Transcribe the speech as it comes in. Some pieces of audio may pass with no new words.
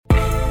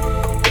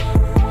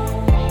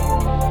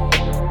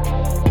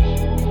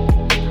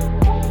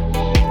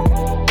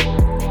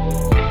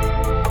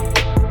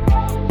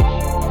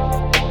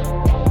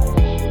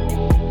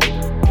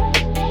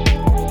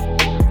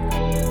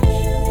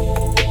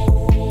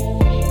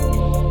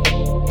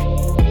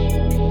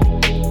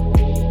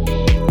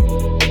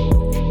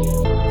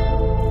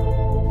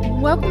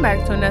Welcome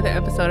back to another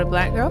episode of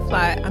Black Girl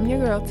Fly. I'm your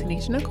girl,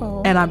 Tanisha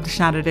Nicole. And I'm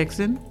Deshonda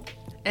Dixon.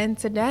 And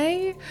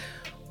today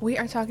we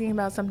are talking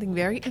about something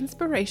very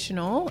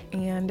inspirational.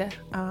 And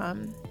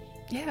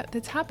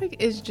the topic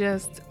is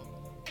just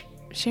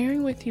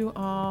sharing with you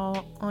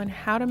all on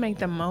how to make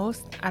the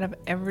most out of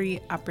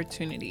every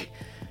opportunity.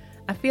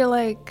 I feel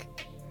like,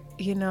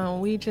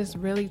 we just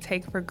really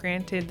take for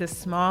granted the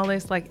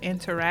smallest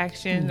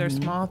interactions or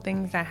small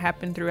things that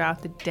happen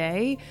throughout the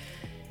day.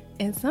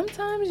 And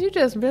sometimes you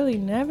just really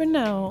never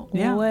know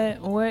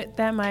what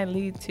that might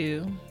lead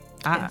to.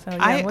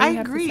 I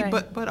agree,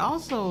 but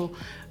also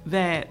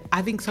that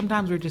I think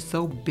sometimes we're just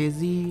so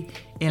busy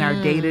in our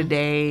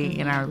day-to-day,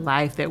 in our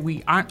life, that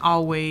we aren't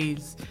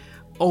always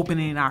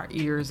opening our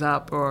ears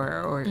up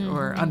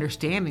or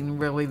understanding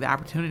really the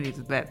opportunities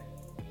that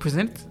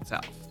presents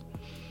itself.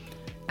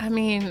 I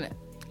mean,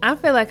 I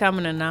feel like I'm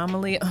an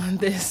anomaly on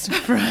this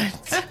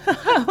front.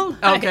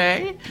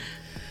 Okay.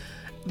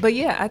 But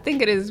yeah, I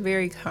think it is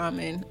very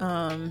common.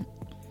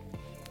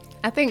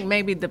 I think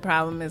maybe the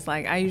problem is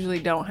I usually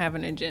don't have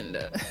an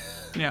agenda.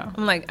 Yeah.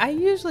 I'm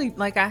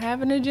I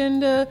have an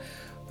agenda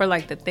for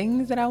the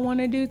things that I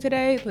want to do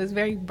today. So it's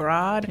very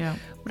broad. Yeah.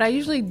 But I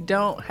usually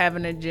don't have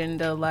an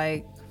agenda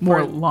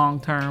more long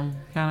term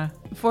kind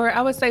of.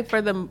 I would say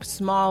for the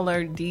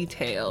smaller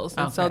details.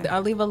 And so I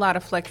leave a lot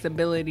of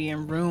flexibility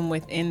and room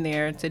within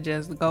there to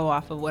just go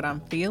off of what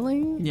I'm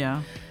feeling.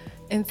 Yeah.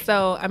 And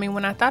so,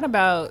 when I thought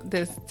about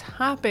this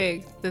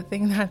topic, the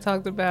thing that I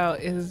talked about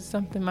is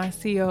something my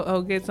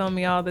COO gets on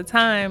me all the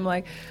time.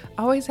 I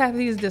always have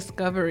these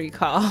discovery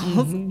calls.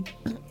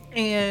 Mm-hmm.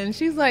 And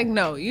she's like,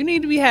 no, you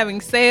need to be having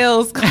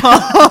sales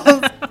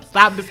calls.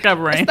 Stop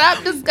discovering.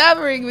 Stop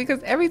discovering,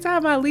 because every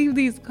time I leave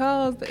these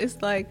calls, it's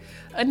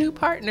a new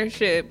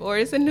partnership, or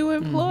it's a new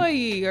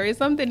employee, or it's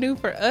something new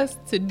for us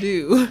to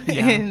do.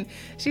 Yeah. And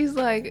she's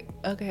like,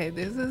 okay,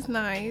 this is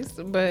nice,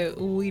 but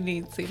we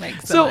need to make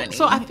some money.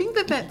 So I think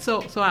I'm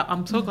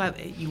so glad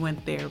that you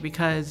went there,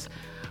 because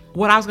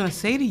what I was going to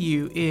say to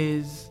you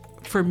is,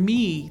 for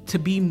me to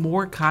be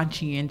more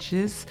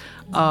conscientious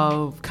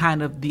of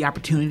kind of the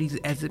opportunities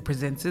as it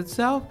presents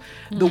itself,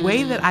 the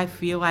way that I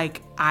feel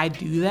like I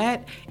do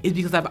that is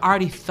because I've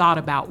already thought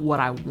about what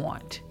I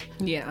want.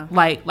 Yeah.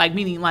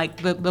 Meaning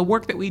the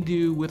work that we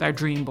do with our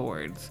dream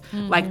boards.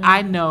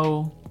 I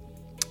know,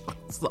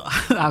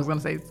 I'm going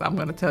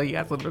to tell you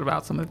guys a little bit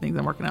about some of the things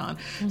I'm working on.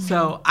 Mm-hmm.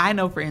 So I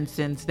know, for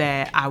instance,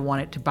 that I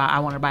want to buy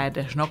an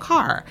additional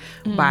car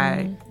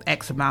by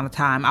X amount of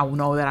time. I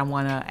know that I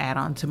want to add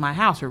on to my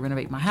house or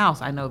renovate my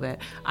house. I know that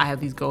I have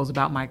these goals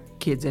about my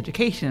kids'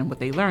 education and what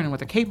they learn and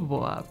what they're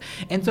capable of.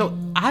 And so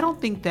I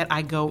don't think that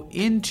I go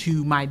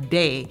into my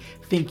day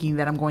thinking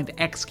that I'm going to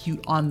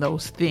execute on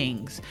those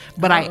things.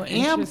 But I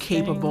am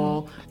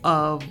capable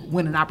of,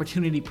 when an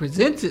opportunity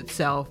presents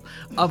itself,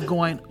 of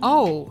going,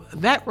 oh,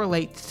 that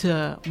relates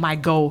to my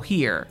goal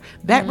here.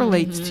 That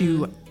relates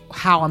to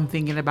how I'm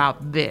thinking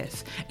about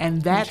this.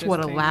 And that's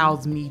what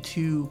allows me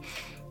to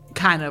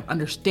kind of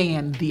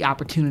understand the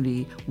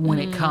opportunity when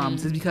it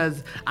comes, is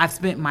because I've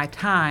spent my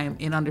time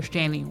in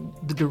understanding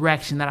the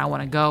direction that I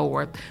want to go,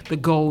 or the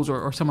goals,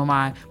 or some of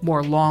my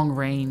more long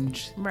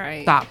range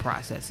thought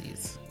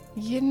processes.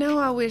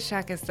 I wish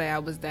I could say I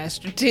was that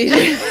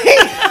strategic.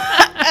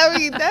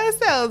 That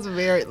sounds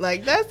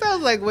that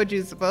sounds like what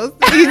you're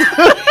supposed to be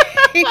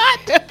doing.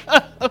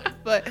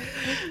 But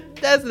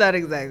that's not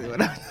exactly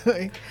what I'm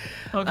doing.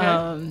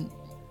 Okay.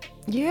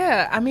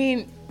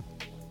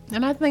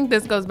 And I think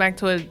this goes back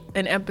to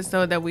an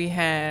episode that we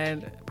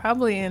had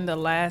probably in the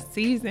last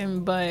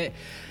season, but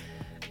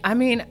I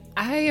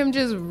am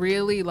just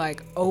really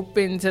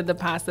open to the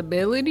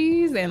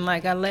possibilities, and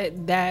I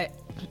let that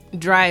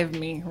drive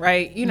me,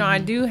 right?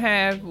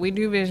 We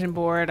do vision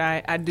board.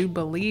 I do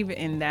believe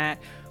in that,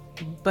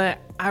 but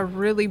I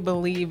really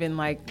believe in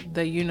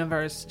the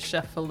universe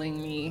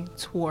shuffling me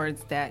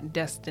towards that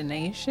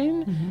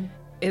destination,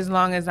 as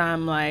long as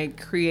I'm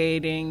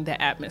creating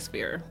the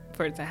atmosphere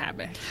for it to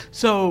happen.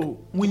 So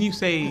when you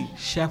say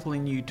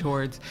shuffling you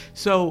towards,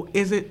 so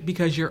is it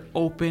because you're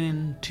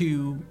open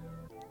to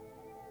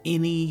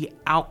any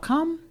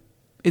outcome?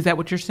 Is that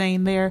what you're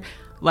saying there?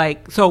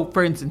 So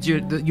for instance,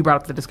 you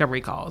brought up the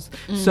discovery calls.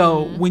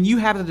 So when you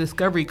have the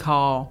discovery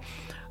call,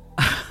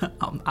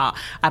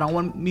 I don't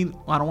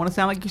want to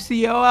sound like your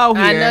COO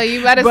here. I know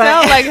you better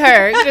sound like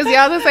her, because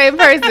y'all the same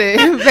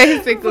person,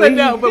 basically.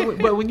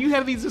 But when you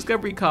have these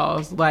discovery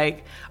calls,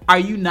 are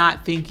you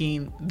not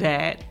thinking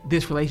that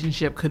this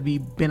relationship could be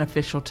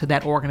beneficial to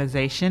that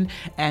organization,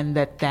 and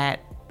that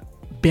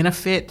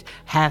benefit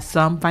has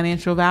some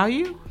financial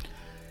value?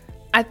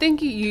 I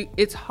think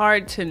it's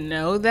hard to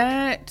know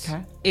that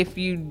if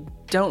you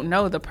don't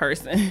know the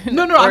person.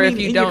 No, or if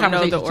you don't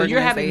know the organization. So you're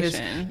having this.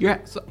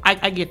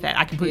 I get that.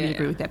 I completely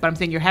agree with that. But I'm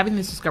saying you're having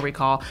this discovery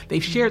call.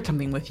 They've shared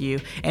something with you,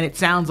 and it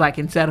sounds like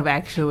instead of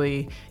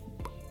actually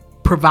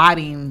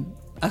providing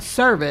a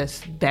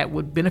service that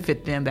would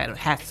benefit them, that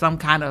has some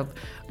kind of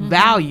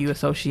value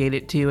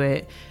associated to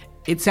it,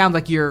 it sounds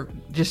like you're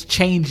just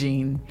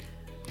changing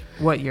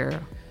what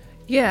you're.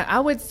 Yeah, I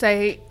would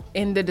say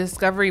in the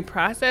discovery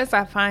process,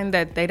 I find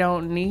that they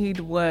don't need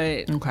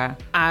what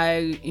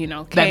I,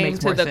 came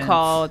to the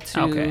call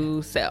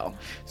to sell.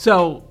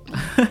 So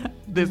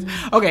this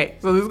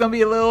is gonna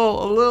be a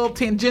little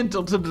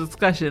tangential to the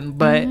discussion,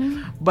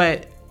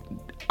 but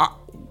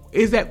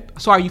is that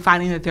so? Are you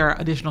finding that there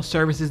are additional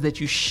services that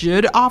you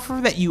should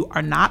offer that you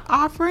are not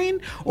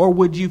offering, or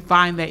would you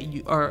find that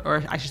you,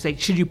 or I should say,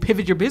 should you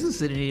pivot your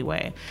business in any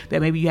way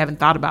that maybe you haven't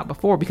thought about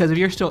before? Because if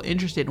you're still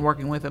interested in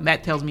working with them,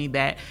 that tells me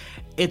that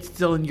it's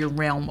still in your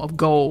realm of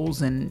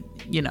goals and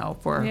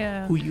for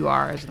who you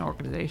are as an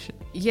organization.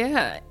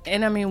 Yeah,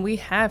 and I mean we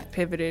have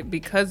pivoted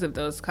because of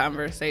those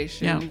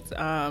conversations.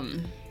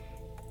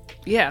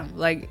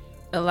 Like.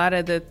 A lot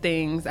of the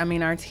things, I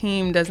mean, our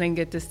team doesn't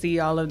get to see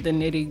all of the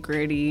nitty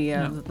gritty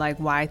of like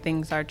why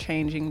things are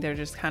changing. They're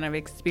just kind of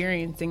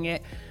experiencing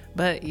it.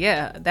 But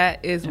yeah,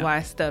 that is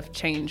why stuff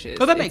changes.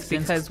 Well, that makes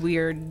sense. Because we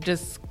are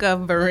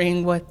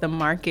discovering what the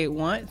market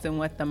wants and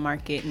what the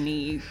market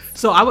needs.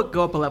 So I would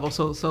go up a level.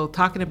 So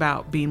talking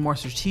about being more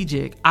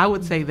strategic, I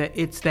would say that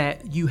it's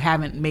that you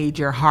haven't made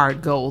your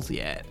hard goals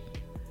yet.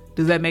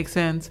 Does that make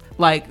sense?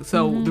 Like,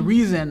 so the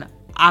reason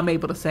I'm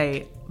able to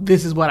say,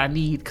 this is what I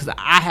need, because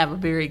I have a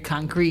very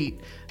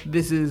concrete,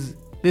 this is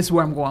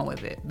where I'm going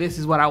with it. This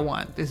is what I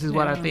want. This is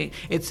what I think.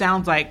 It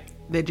sounds like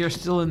that you're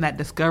still in that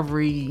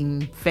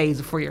discovery phase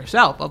for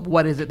yourself of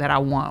what is it that I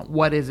want?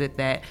 What is it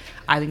that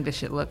I think this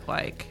should look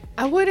like?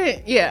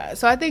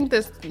 So I think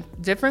there's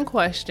different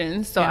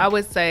questions. So I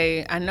would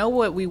say, I know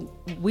what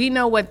we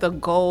know what the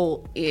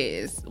goal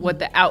is, what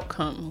the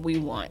outcome we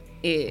want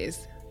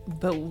is,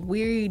 but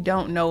we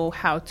don't know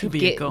how to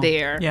get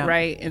there,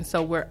 right? And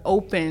so we're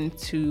open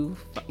to,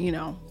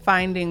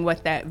 finding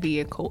what that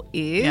vehicle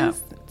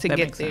is to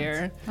get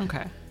there. Sense.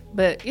 Okay.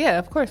 But yeah,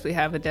 of course we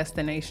have a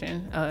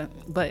destination,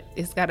 but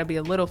it's got to be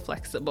a little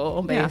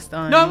flexible based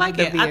on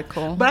the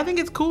vehicle. But I think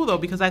it's cool though,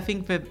 because I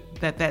think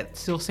that's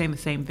still saying the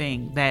same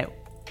thing, that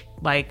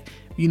like,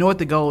 you know what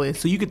the goal is.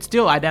 So you could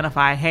still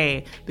identify,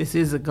 hey, this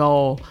is a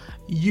goal.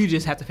 You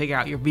just have to figure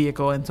out your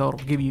vehicle, and so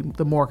it'll give you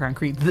the more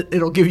concrete.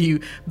 It'll give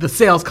you the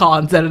sales call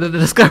instead of the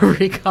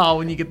discovery call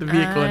when you get the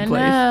vehicle in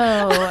place.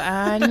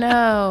 I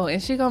know.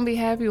 And she's going to be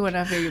happy when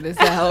I figure this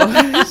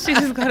out.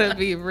 She's going to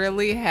be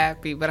really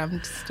happy, but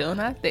I'm still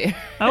not there.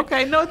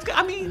 Okay. No,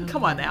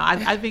 come on now.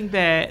 I think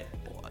that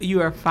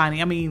you are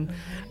finding,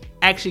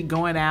 actually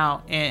going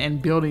out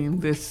and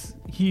building this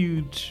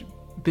huge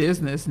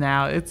business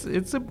now,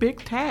 it's a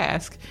big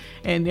task,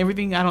 and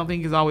everything I don't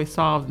think is always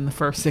solved in the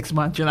first 6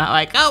 months. You're not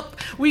like, oh,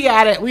 we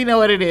got it, we know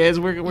what it is,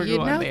 we're going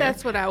there.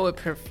 That's what I would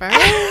prefer.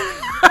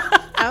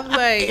 I'm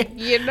like,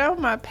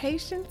 my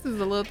patience is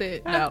a little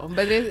bit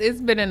but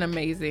it's been an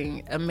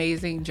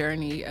amazing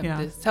journey of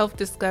this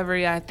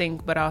self-discovery, I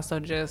think, but also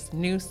just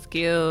new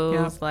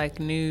skills, like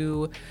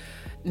new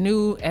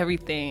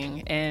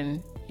everything.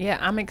 And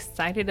I'm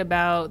excited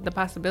about the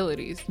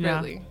possibilities,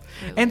 really.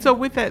 And so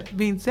with that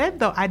being said,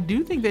 though, I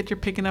do think that you're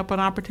picking up on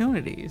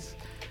opportunities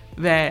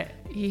that...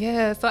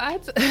 Yeah, so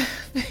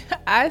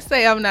I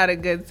say I'm not a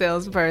good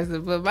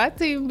salesperson, but my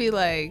team be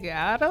like,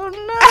 I don't know.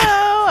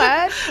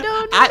 I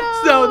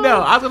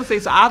was going to say,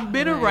 so I've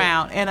been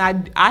around, and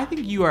I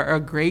think you are a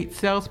great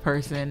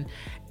salesperson.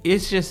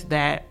 It's just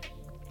that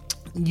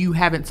you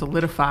haven't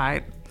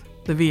solidified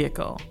the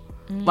vehicle.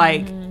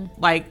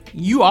 Like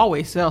you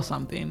always sell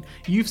something.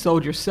 You've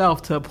sold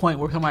yourself to a point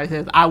where somebody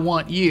says, I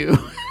want you.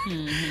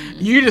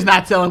 You're just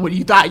not selling what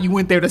you thought you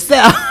went there to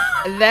sell.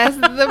 That's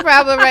the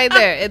problem right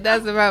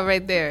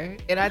there.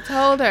 And I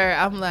told her,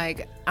 I'm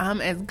like,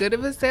 I'm as good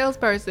of a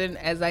salesperson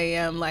as I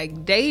am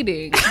like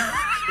dating.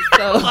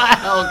 So,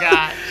 oh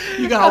God,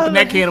 you gonna open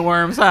that can of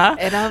worms, huh?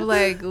 And I'm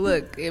like,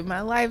 look, in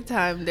my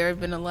lifetime, there have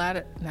been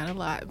there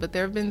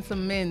have been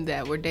some men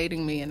that were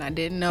dating me, and I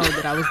didn't know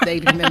that I was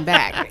dating them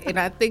back. And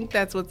I think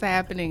that's what's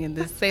happening in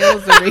the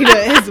sales arena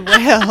as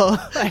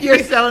well. Like, you're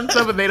selling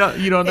something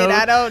you don't know, and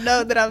I don't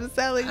know that I'm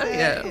selling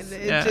that. Yes,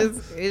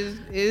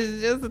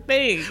 It's just a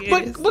thing.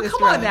 But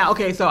come on now,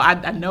 okay? So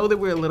I know that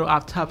we're a little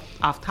off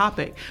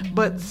topic,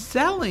 but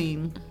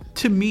selling,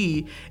 to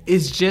me,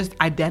 is just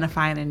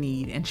identifying a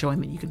need and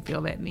showing that you can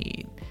fill that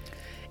need.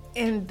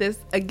 And this,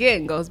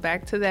 again, goes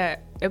back to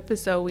that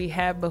episode we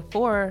had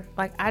before.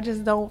 Like, I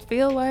just don't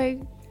feel like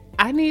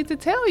I need to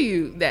tell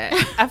you that.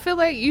 I feel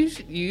like you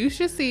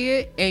should see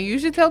it, and you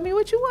should tell me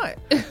what you want.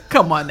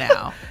 Come on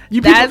now.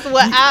 That's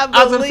what I believe.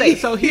 I was going to say,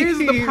 so here's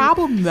the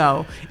problem,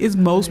 though, is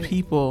most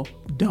people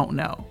don't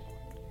know.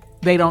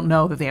 They don't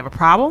know that they have a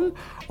problem,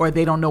 or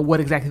they don't know what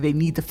exactly they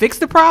need to fix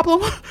the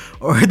problem,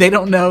 or they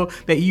don't know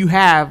that you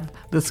have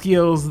the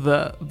skills,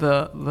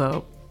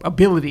 the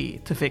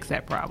ability to fix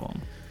that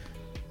problem.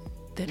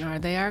 Then are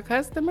they our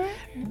customer?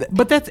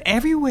 But that's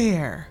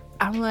everywhere.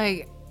 I'm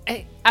like,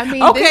 I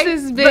mean, okay,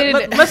 this has been...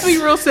 But let's be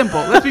real simple.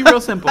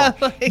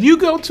 Like, you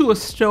go to a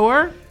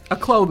store, a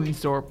clothing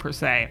store per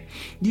se.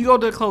 You go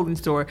to a clothing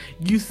store,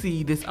 you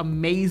see this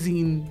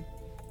amazing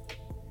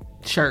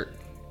shirt.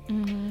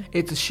 Mm-hmm.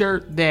 It's a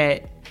shirt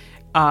that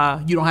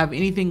you don't have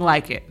anything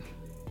like it.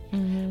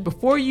 Mm-hmm.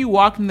 Before you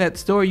walked in that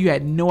store, you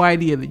had no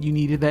idea that you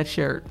needed that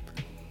shirt.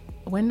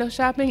 window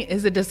shopping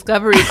is a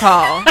discovery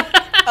call.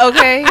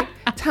 Okay?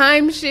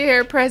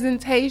 Timeshare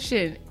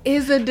presentation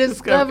is a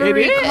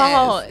discovery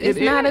call. It's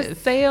not a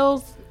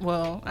sales.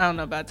 Well, I don't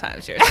know about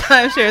timeshare.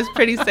 Timeshare is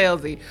pretty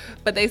salesy,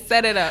 but they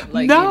set it up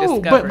like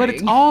no, but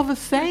it's all the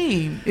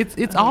same.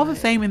 It's all the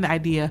same in the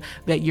idea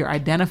that you're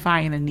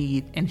identifying a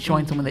need and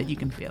showing someone that you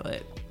can feel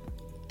it.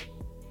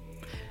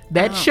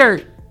 That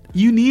shirt,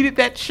 you needed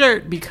that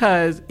shirt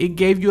because it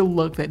gave you a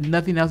look that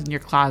nothing else in your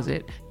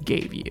closet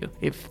gave you.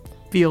 It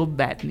filled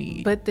that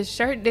need. But the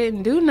shirt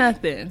didn't do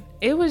nothing.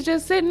 It was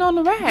just sitting on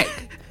the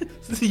rack.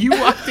 So you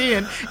walked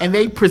in and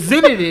they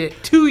presented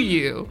it to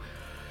you.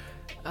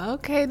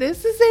 Okay,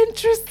 this is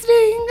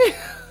interesting.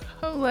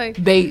 I'm like,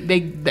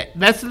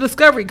 that's the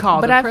discovery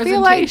call. But I feel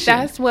like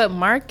that's what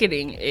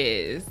marketing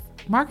is.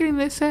 Marketing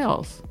is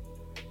sales.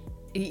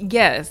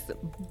 Yes,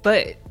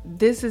 but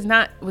this is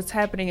not what's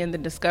happening in the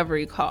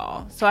discovery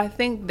call. So I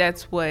think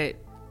that's what,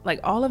 like,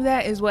 all of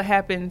that is what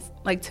happens.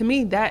 Like, to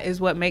me, that is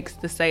what makes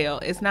the sale.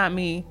 It's not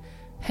me,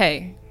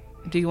 hey,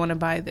 do you want to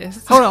buy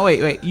this? Hold on,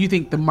 wait. You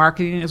think the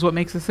marketing is what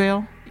makes the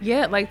sale?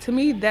 Yeah, like, to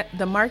me, that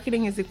the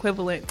marketing is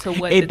equivalent to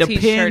what the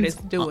t-shirt is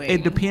doing.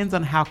 It depends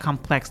on how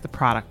complex the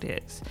product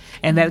is.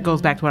 And that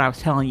goes back to what I was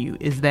telling you,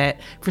 is that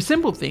for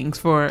simple things,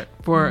 for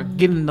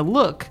getting the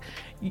look,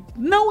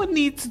 no one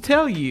needs to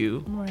tell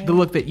you the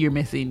look that you're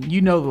missing. You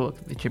know the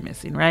look that you're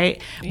missing,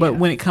 right? Yeah. But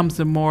when it comes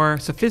to more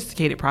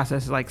sophisticated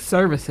processes like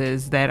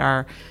services that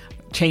are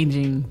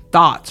changing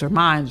thoughts or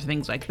minds or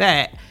things like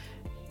that,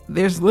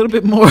 there's a little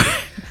bit more.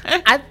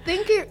 I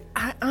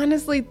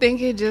honestly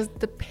think it just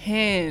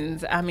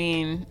depends. I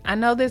mean, I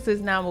know this is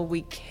not what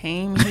we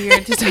came here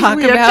to talk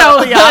about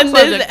totally on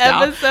this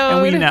episode.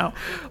 And we know.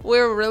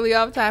 We're really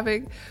off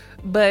topic.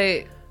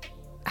 But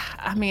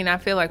I mean, I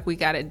feel like we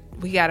gotta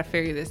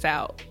figure this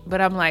out.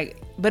 But I'm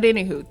like, but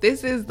anywho,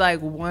 this is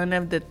like one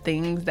of the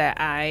things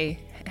that I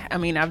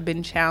mean, I've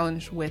been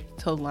challenged with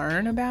to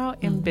learn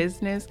about in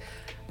business.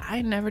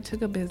 I never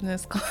took a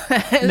business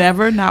class.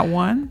 Never? Not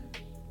one?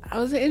 I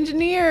was an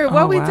engineer.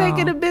 What we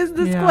taking a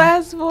business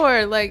class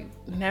for? Like,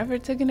 never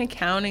took an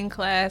accounting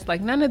class.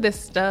 Like, none of this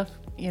stuff,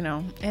 you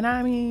know. And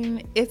I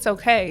mean, it's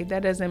okay.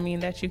 That doesn't mean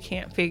that you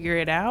can't figure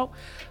it out.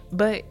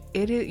 But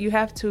you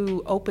have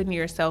to open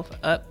yourself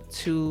up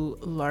to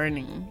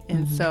learning.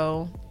 And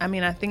so, I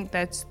mean, I think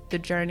that's the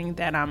journey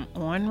that I'm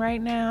on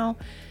right now.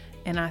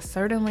 And I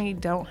certainly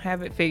don't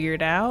have it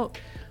figured out.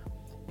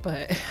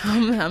 But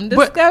I'm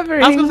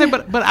discovering. I was going to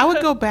say, but I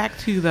would go back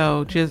to,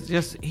 though,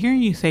 just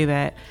hearing you say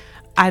that,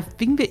 I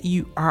think that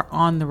you are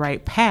on the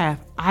right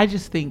path. I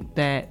just think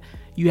that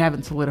you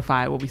haven't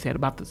solidified what we said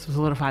about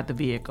solidified the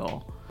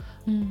vehicle.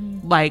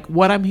 Like,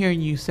 what I'm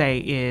hearing you say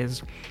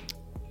is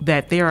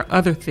that there are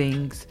other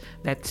things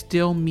that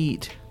still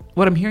meet.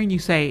 What I'm hearing you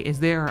say is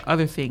there are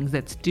other things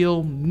that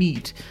still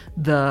meet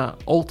the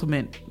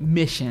ultimate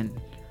mission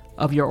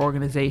of your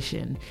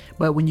organization.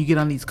 But when you get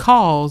on these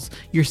calls,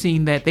 you're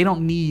seeing that they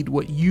don't need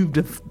what you've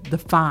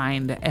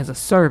defined as a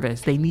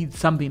service. They need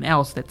something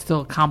else that still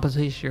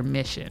accomplishes your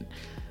mission.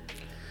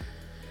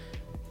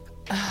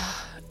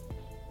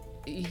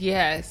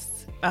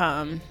 Yes.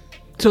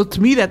 So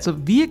to me, that's a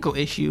vehicle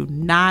issue,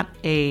 not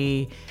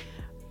a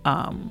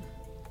I'm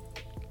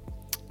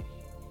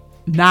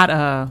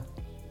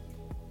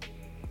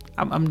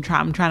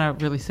trying to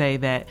really say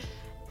that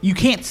you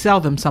can't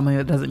sell them something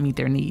that doesn't meet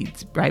their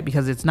needs, right?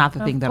 Because it's not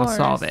the thing that'll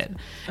solve it.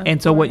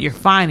 And so what you're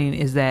finding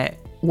is that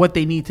what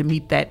they need to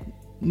meet that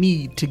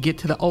need to get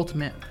to the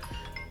ultimate,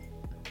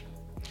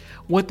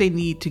 what they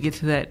need to get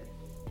to that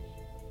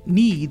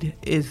need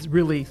is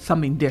really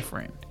something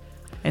different.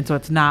 And so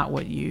it's not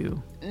what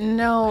you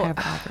have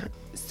offered.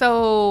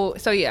 So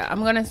yeah,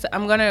 I'm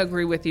gonna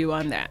agree with you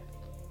on that.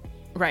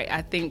 Right.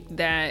 I think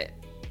that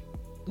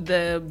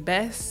the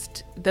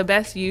best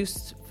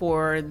use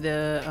for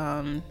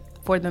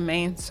the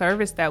main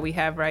service that we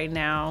have right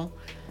now,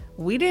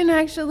 we didn't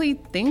actually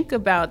think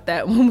about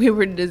that when we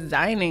were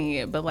designing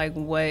it, but like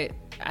what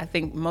I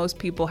think most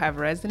people have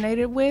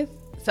resonated with.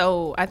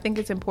 So I think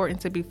it's important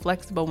to be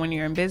flexible when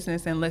you're in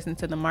business and listen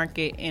to the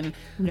market and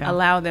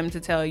allow them to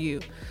tell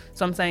you.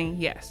 So I'm saying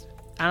yes.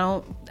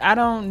 I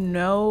don't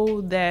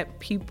know that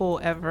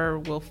people ever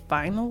will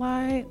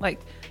finalize.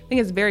 Like, I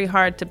think it's very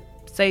hard to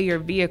say your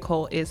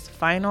vehicle is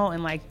final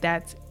and like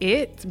that's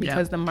it,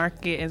 because the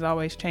market is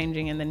always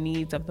changing and the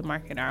needs of the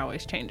market are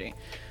always changing.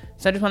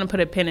 So I just want to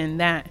put a pin in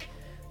that.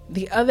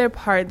 The other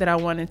part that I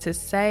wanted to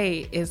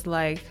say is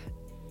like,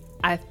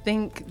 I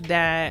think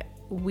that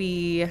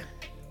we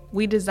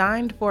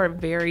designed for a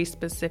very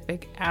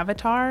specific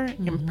avatar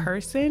in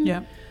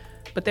person,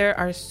 but there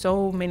are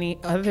so many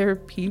other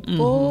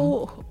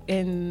people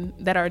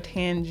that are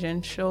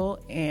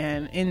tangential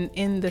and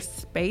in the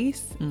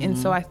space. And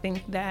so I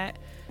think that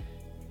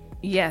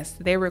yes,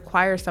 they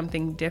require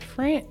something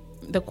different.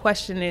 The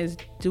question is,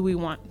 do we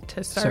want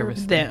to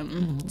serve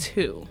them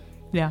too?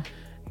 Yeah.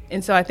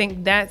 And so I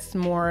think that's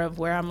more of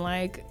where I'm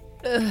like,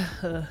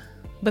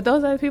 But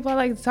those are the people I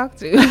like to talk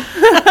to.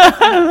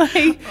 I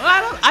think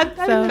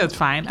that's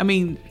fine. I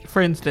mean,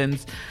 for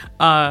instance,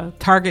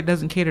 Target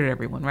doesn't cater to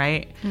everyone,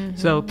 right? Mm-hmm.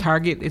 So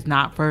Target is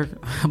not for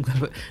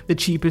the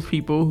cheapest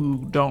people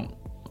who don't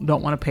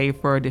want to pay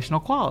for additional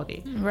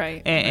quality,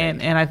 right?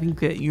 And I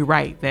think that you're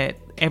right that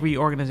every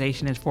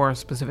organization is for a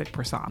specific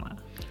persona.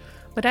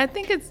 But I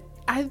think it's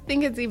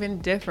even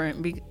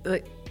different.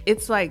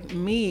 It's like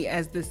me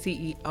as the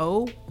CEO.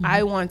 Mm-hmm.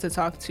 I want to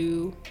talk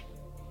to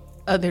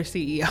other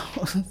CEOs,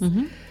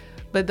 mm-hmm.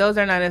 but those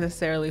are not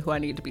necessarily who I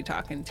need to be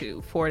talking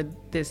to for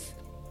this,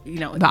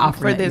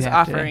 for this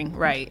offering,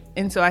 right?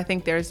 And so I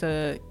think there's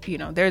a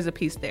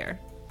piece there,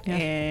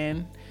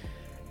 and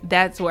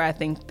that's where I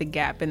think the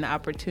gap and the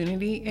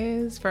opportunity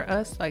is for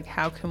us. Like,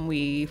 how can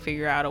we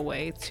figure out a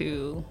way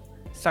to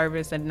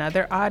service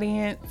another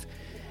audience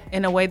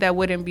in a way that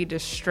wouldn't be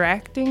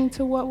distracting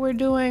to what we're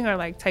doing or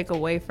like take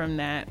away from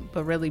that,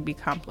 but really be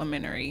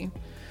complementary.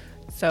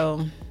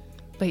 So,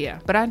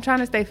 but I'm trying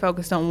to stay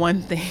focused on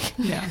one thing.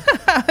 Yeah.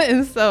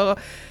 And so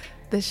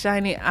the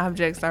shiny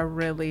objects are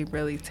really,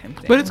 really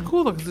tempting. But it's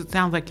cool because it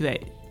sounds like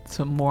that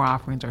some more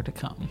offerings are to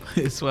come.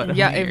 Is what I'm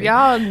hearing. If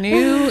y'all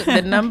knew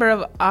the number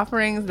of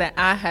offerings that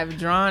I have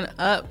drawn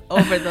up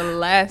over the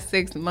last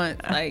 6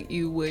 months, like,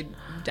 you would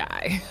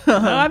die.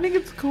 No, I think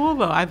it's cool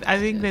though. I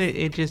think that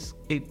it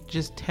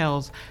just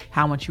tells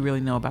how much you really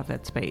know about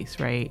that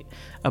space, right?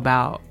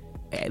 About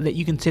that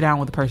you can sit down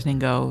with a person and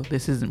go,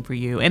 this isn't for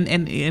you,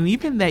 and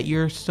even that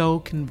you're so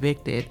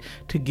convicted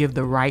to give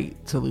the right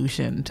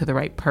solution to the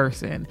right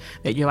person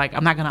that you're like,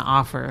 I'm not going to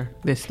offer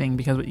this thing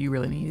because what you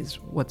really need is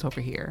what's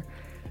over here.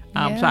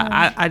 So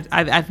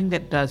I think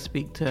that does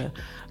speak to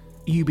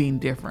you being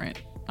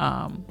different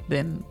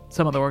than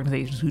some of the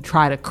organizations who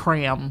try to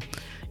cram,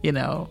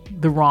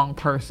 the wrong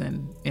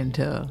person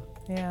into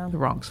the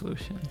wrong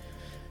solution.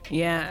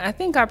 Yeah, I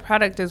think our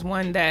product is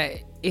one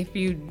that if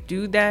you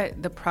do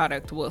that, the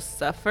product will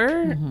suffer,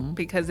 mm-hmm.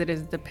 because it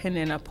is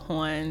dependent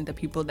upon the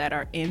people that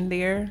are in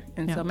there.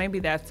 And so maybe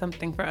that's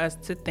something for us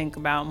to think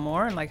about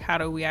more. Like, how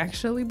do we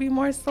actually be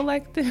more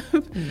selective,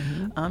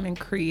 mm-hmm. And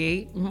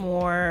create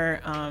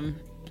more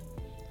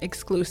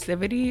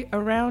exclusivity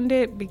around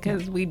it,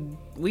 because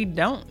we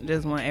don't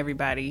just want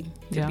everybody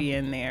to be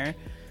in there.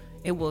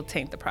 It will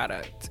taint the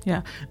product.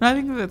 Yeah. No, I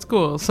think that's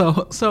cool.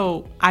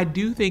 So I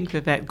do think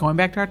that going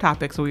back to our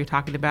topic, so we were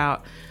talking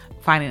about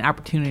finding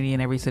opportunity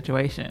in every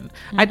situation.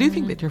 Mm-hmm. I do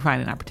think that you're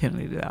finding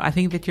opportunity though. I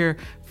think that you're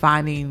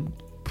finding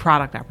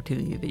product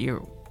opportunity, that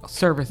you're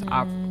service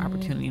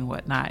opportunity and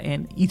whatnot,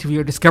 and each of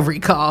your discovery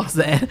calls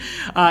that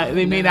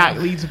they may not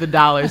lead to the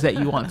dollars that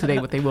you want today,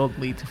 but they will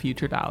lead to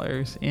future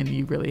dollars, and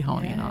you really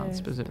hone in on a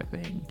specific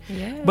thing.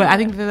 But I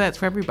think that that's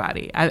for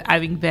everybody. I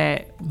think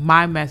that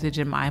my message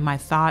and my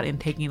thought in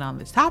taking on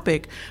this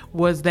topic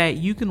was that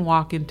you can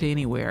walk into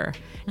anywhere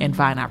and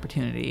find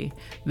opportunity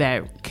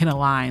that can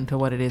align to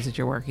what it is that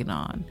you're working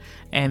on,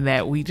 and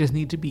that we just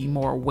need to be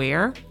more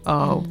aware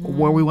of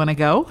where we want to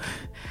go,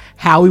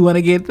 how we want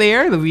to get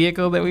there, the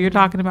vehicle that we were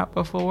talking about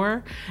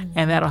before,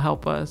 and that'll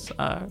help us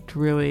to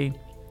really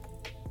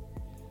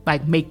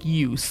make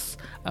use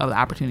of the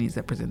opportunities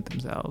that present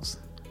themselves.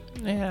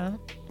 Yeah,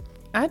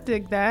 I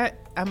dig that.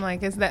 I'm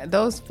like,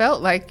 those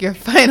felt like your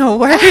final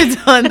words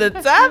on the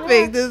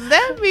topic? Does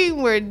that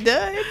mean we're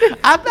done?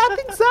 I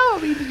think so. I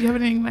mean, did you have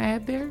anything to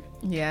add there?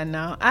 Yeah,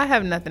 no, I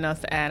have nothing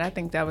else to add. I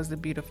think that was a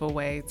beautiful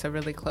way to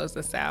really close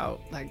this out.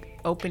 Like,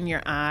 open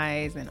your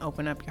eyes and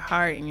open up your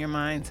heart and your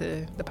mind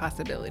to the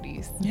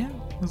possibilities. Yeah,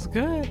 it was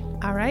good.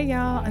 All right,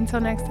 y'all.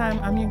 Until next time,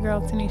 I'm your girl,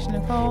 Tanisha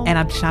Nicole. And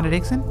I'm Shonda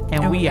Dixon.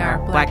 And we are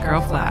Black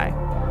Girl Fly.